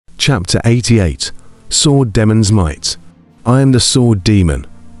Chapter 88. Sword Demon's Might. I am the Sword Demon,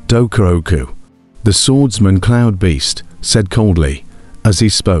 Dokuroku. The swordsman Cloud Beast said coldly. As he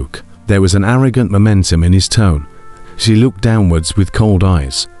spoke, there was an arrogant momentum in his tone. She looked downwards with cold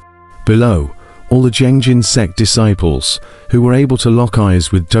eyes. Below, all the Genjin sect disciples, who were able to lock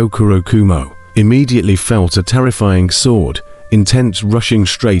eyes with Dokurokumo, immediately felt a terrifying sword, intent rushing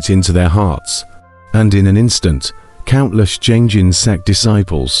straight into their hearts. And in an instant, countless Genjin sect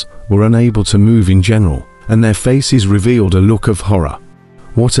disciples were unable to move in general, and their faces revealed a look of horror.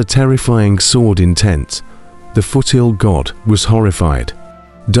 What a terrifying sword intent! The foothill god was horrified.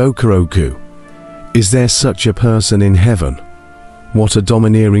 Dokuroku. Is there such a person in heaven? What a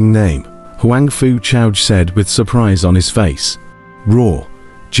domineering name, Huang Fu Chao said with surprise on his face. Roar.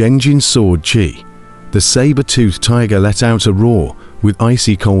 Genjin sword chi. The saber-toothed tiger let out a roar with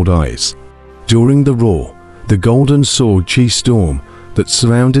icy cold eyes. During the roar, the golden sword chi storm that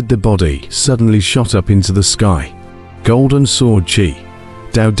surrounded the body suddenly shot up into the sky. Golden sword chi.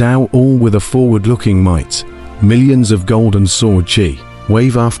 Dao Dao, all with a forward-looking might. Millions of golden sword chi,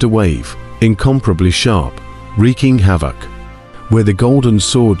 wave after wave, incomparably sharp, wreaking havoc. Where the golden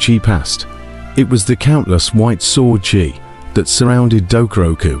sword chi passed, it was the countless white sword chi that surrounded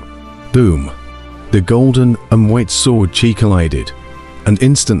Dokuroku. Boom! The golden and white sword chi collided, and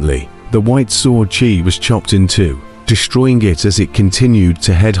instantly, the white sword chi was chopped in two, destroying it as it continued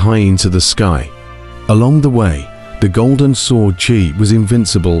to head high into the sky. Along the way, the golden sword chi was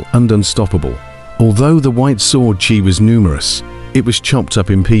invincible and unstoppable. Although the white sword chi was numerous, it was chopped up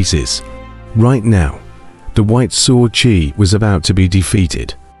in pieces. Right now, the white sword chi was about to be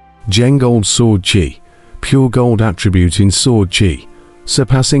defeated. Gold sword chi, pure gold attribute in sword chi,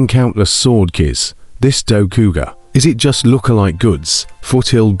 surpassing countless sword kis. This Dokuga, is it just lookalike goods?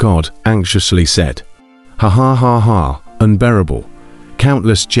 Foothill god anxiously said. Ha ha ha ha, unbearable.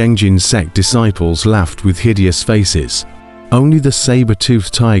 Countless Genjin sect disciples laughed with hideous faces. Only the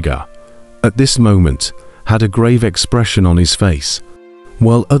saber-toothed tiger, at this moment, had a grave expression on his face.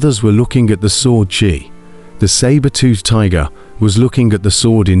 While others were looking at the sword chi, the saber-toothed tiger was looking at the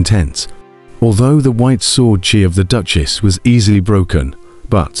sword intent. Although the white sword chi of the Duchess was easily broken,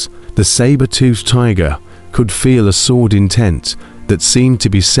 but the saber-toothed tiger could feel a sword intent that seemed to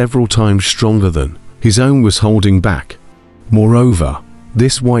be several times stronger than his own was holding back. Moreover,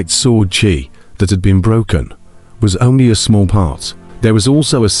 this white sword chi that had been broken was only a small part. There was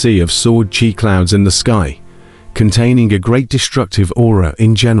also a sea of sword chi clouds in the sky, containing a great destructive aura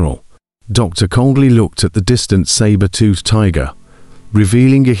in general. Doctor coldly looked at the distant saber-toothed tiger,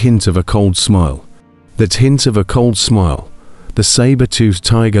 revealing a hint of a cold smile. That hint of a cold smile, the saber-toothed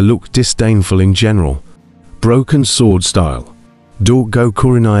tiger looked disdainful in general. Broken sword style. Dorgo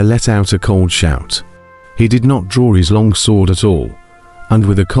Kurenai let out a cold shout. He did not draw his long sword at all, and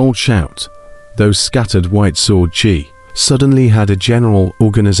with a cold shout, those scattered white sword chi suddenly had a general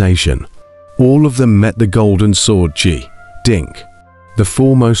organization. All of them met the golden sword chi. Dink. The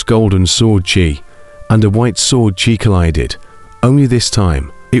foremost golden sword chi and a white sword chi collided. Only this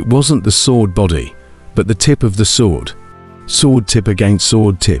time, it wasn't the sword body, but the tip of the sword. Sword tip against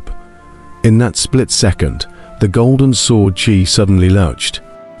sword tip. In that split second, the golden sword chi suddenly lurched.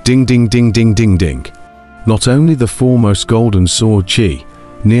 Ding ding ding ding ding ding. Not only the foremost golden sword chi,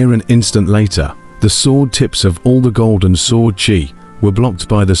 near an instant later, the sword tips of all the golden sword chi were blocked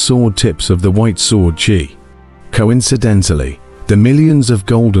by the sword tips of the white sword chi. Coincidentally, the millions of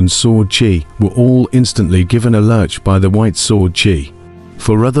golden sword chi were all instantly given a lurch by the white sword chi.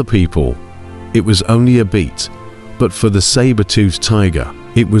 For other people, it was only a beat, but for the saber-toothed tiger,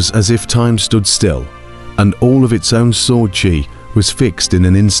 it was as if time stood still, and all of its own sword chi was fixed in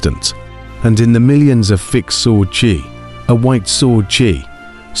an instant. And in the millions of fixed sword chi, a white sword chi,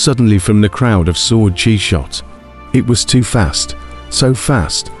 suddenly from the crowd of sword chi shot. It was too fast, so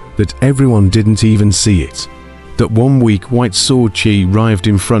fast that everyone didn't even see it. That one weak white sword chi arrived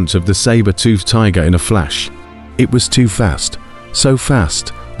in front of the saber-toothed tiger in a flash. It was too fast, so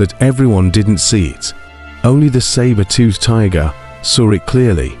fast that everyone didn't see it. Only the saber-toothed tiger saw it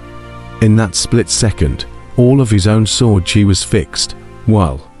clearly. In that split second, all of his own sword chi was fixed,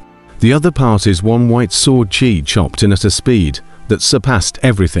 while the other party's one white sword chi chopped in at a speed that surpassed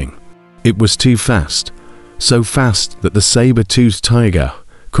everything. It was too fast, so fast that the saber-toothed tiger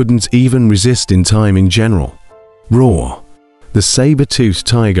couldn't even resist in time in general. Roar. The saber-toothed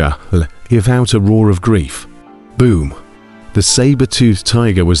tiger gave out a roar of grief. Boom. The saber-toothed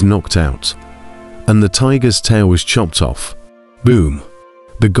tiger was knocked out, and the tiger's tail was chopped off. Boom.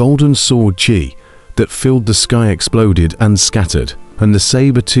 The golden sword chi that filled the sky exploded and scattered, and the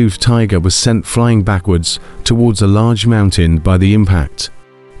saber-toothed tiger was sent flying backwards towards a large mountain by the impact.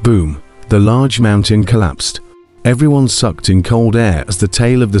 Boom! The large mountain collapsed. Everyone sucked in cold air as the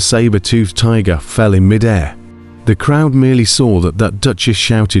tail of the saber-toothed tiger fell in mid-air. The crowd merely saw that duchess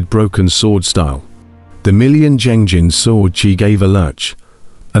shouted broken sword style. The million Zhengjin sword chi gave a lurch,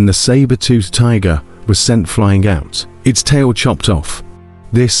 and the saber-toothed tiger was sent flying out, its tail chopped off.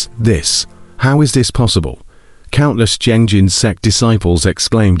 How is this possible? Countless Zhengjin sect disciples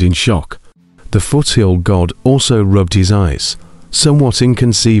exclaimed in shock. The foothill god also rubbed his eyes. Somewhat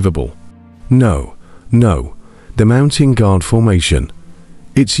inconceivable. No. The mounting guard formation.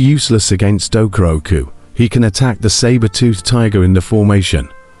 It's useless against Dokoroku. He can attack the saber-toothed tiger in the formation,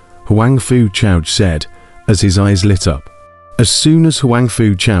 Huang Fu Chao said, as his eyes lit up. As soon as Huang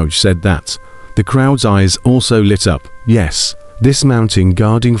Fu Chao said that, the crowd's eyes also lit up. Yes, this mounting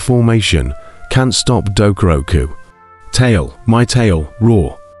guarding formation can't stop Dokoroku. Tail, my tail,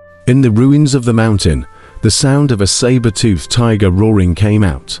 roar. In the ruins of the mountain, the sound of a saber-toothed tiger roaring came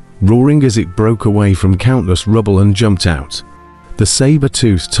out, roaring as it broke away from countless rubble and jumped out. The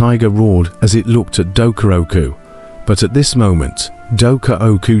saber-toothed tiger roared as it looked at Dokoroku, but at this moment,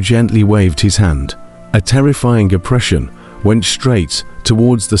 Dokoroku gently waved his hand. A terrifying oppression went straight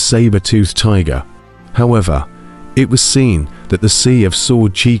towards the saber-toothed tiger. However, it was seen that the sea of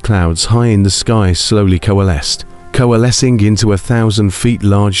sword chi clouds high in the sky slowly coalescing into 1,000 feet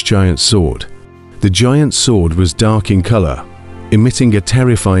large giant sword. The giant sword was dark in color, emitting a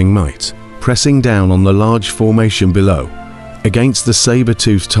terrifying might, pressing down on the large formation below, against the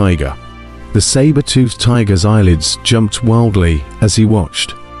saber-toothed tiger. The saber-toothed tiger's eyelids jumped wildly as he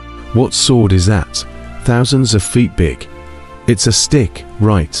watched. What sword is that? Thousands of feet big. It's a stick,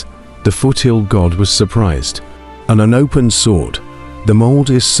 right? The foothill god was surprised. An unopened sword. The mold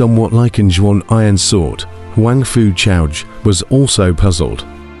is somewhat like an Zhuan iron sword. Huang Fu Chao was also puzzled.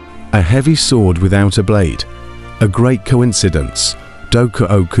 A heavy sword without a blade. A great coincidence,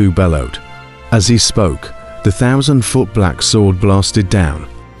 Dokoroku bellowed. As he spoke, the 1,000-foot black sword blasted down.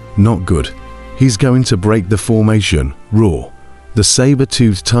 Not good. He's going to break the formation. Roar. The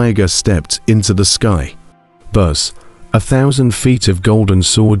saber-toothed tiger stepped into the sky. Buzz. 1,000 feet of golden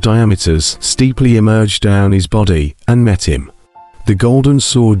sword diameters steeply emerged down his body and met him. The golden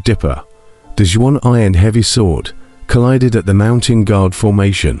sword dipper, the Zhuan iron heavy sword, collided at the mounting guard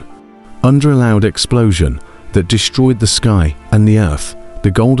formation. Under a loud explosion that destroyed the sky and the earth,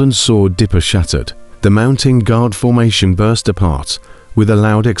 the golden sword dipper shattered. The mounting guard formation burst apart with a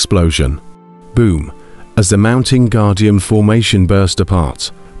loud explosion. Boom! As the mounting guardian formation burst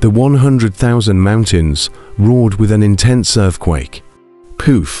apart, the 100,000 mountains roared with an intense earthquake.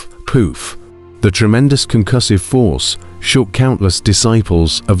 Poof, poof. The tremendous concussive force shook countless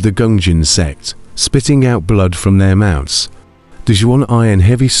disciples of the Gungjin sect, spitting out blood from their mouths. The Zhuan iron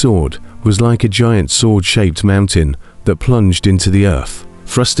heavy sword was like a giant sword-shaped mountain that plunged into the earth,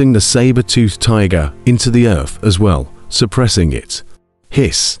 thrusting the saber-toothed tiger into the earth as well, suppressing it.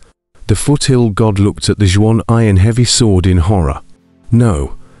 Hiss! The foothill god looked at the Zhuan iron heavy sword in horror.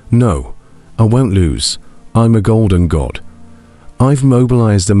 No, I won't lose. I'm a golden god. I've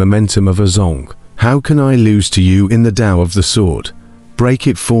mobilized the momentum of a Zong. How can I lose to you in the Tao of the sword? Break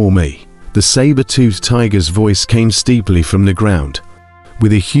it for me. The saber-toothed tiger's voice came steeply from the ground.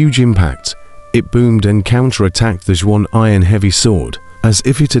 With a huge impact, it boomed and counterattacked the Zhuan iron heavy sword, as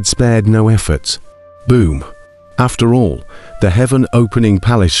if it had spared no effort. Boom! After all, the heaven-opening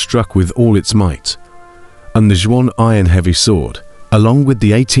palace struck with all its might, and the Zhuan iron heavy sword, along with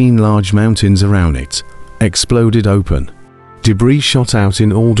the 18 large mountains around it, exploded open. Debris shot out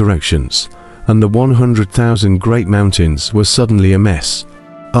in all directions, and the 100,000 great mountains were suddenly a mess.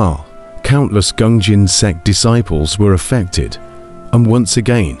 Countless Gungjin sect disciples were affected, and once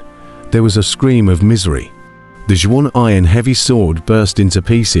again, there was a scream of misery. The Zhuan iron heavy sword burst into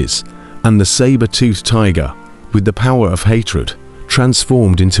pieces, and the saber-toothed tiger, with the power of hatred,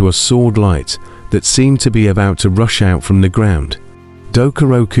 transformed into a sword light that seemed to be about to rush out from the ground.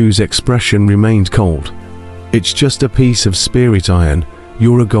 Dokoroku's expression remained cold. It's just a piece of spirit iron.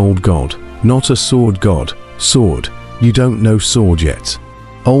 You're a gold god, not a sword god. Sword, you don't know sword yet.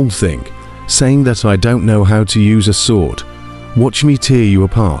 Old thing, saying that I don't know how to use a sword. Watch me tear you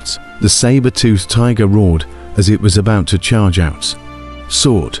apart, the saber-toothed tiger roared as it was about to charge out.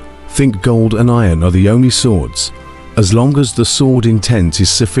 Sword, think gold and iron are the only swords. As long as the sword intent is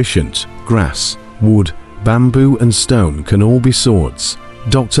sufficient, grass, wood, bamboo and stone can all be swords.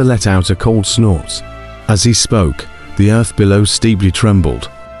 Doctor let out a cold snort. As he spoke, the earth below steeply trembled.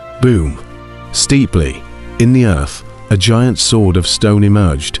 Boom! Steeply, in the earth, a giant sword of stone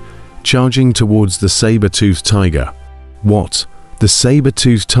emerged, charging towards the saber-toothed tiger. What? The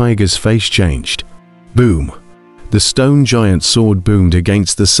saber-toothed tiger's face changed. Boom!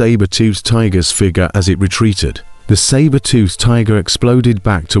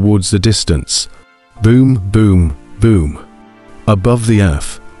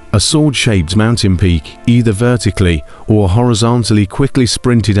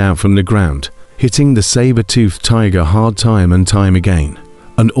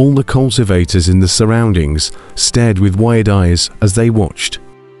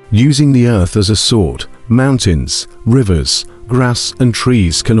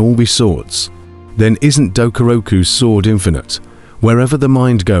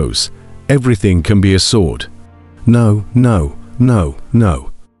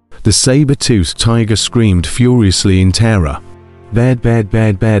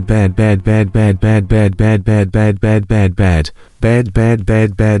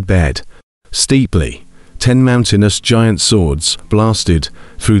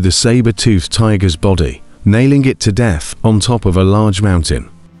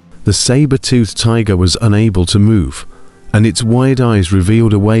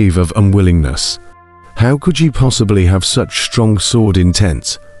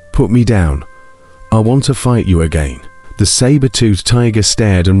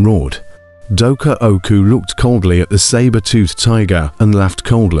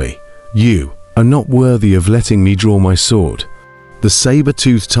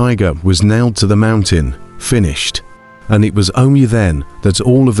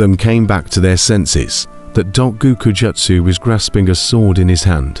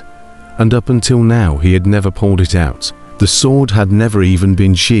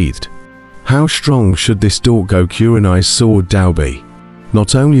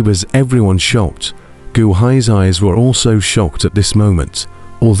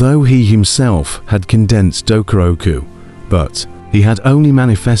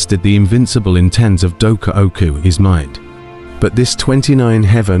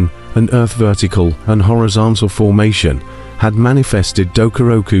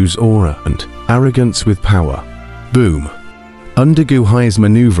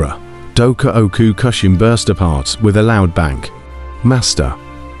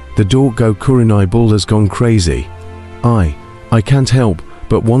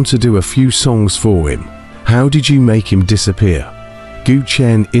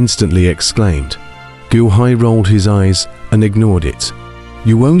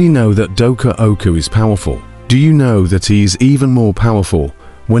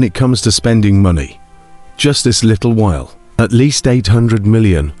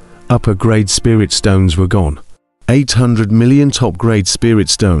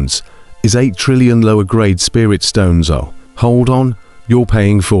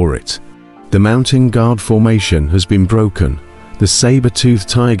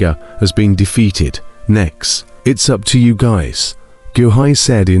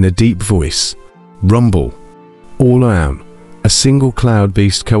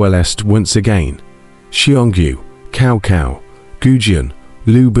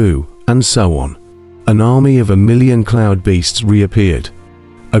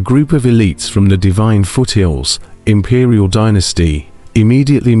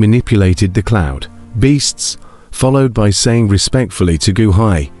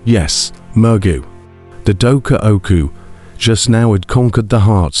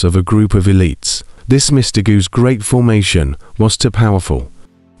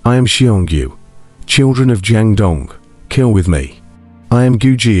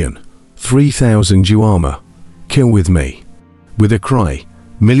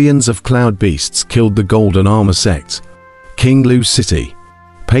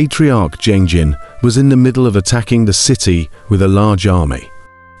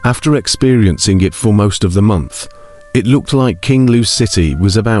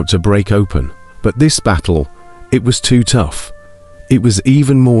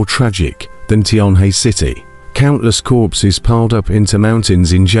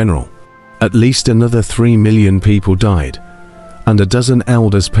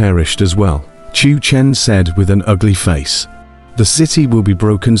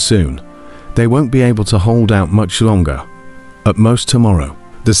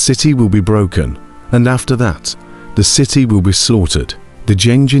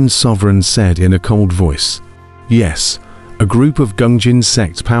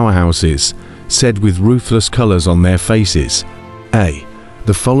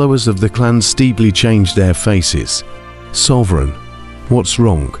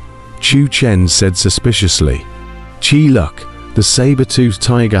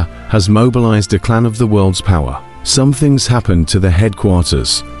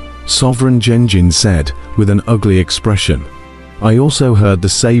 Sovereign Genjin said with an ugly expression. I also heard the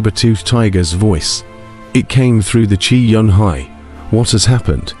saber-toothed tiger's voice. It came through the Qi Yun Hai. What has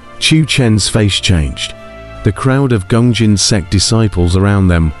happened? Chu Chen's face changed. The crowd of Gongjin sect disciples around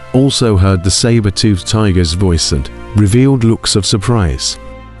them also heard the saber-toothed tiger's voice and revealed looks of surprise.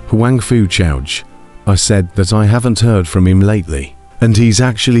 Huang Fu Chaoj. I said that I haven't heard from him lately, and he's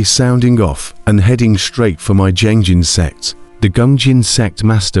actually sounding off and heading straight for my Genjin sect. The Gongjin sect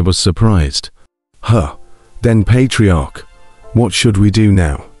master was surprised. Huh. Then Patriarch. What should we do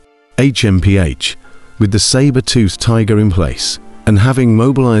now? HMPH. With the saber-toothed tiger in place, and having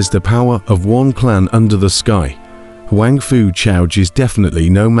mobilized the power of one clan under the sky, Huang Fu Chaoj is definitely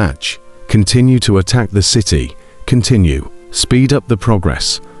no match. Continue to attack the city. Continue. Speed up the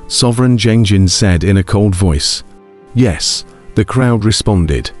progress, Sovereign Genjin said in a cold voice. Yes, the crowd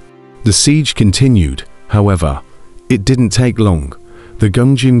responded. The siege continued, however. It didn't take long. The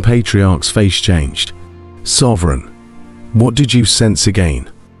Gongjin Patriarch's face changed. Sovereign. What did you sense again?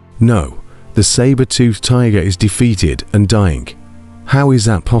 No, the saber-toothed tiger is defeated and dying. How is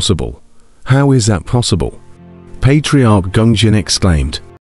that possible? How is that possible? Patriarch Gongjin exclaimed.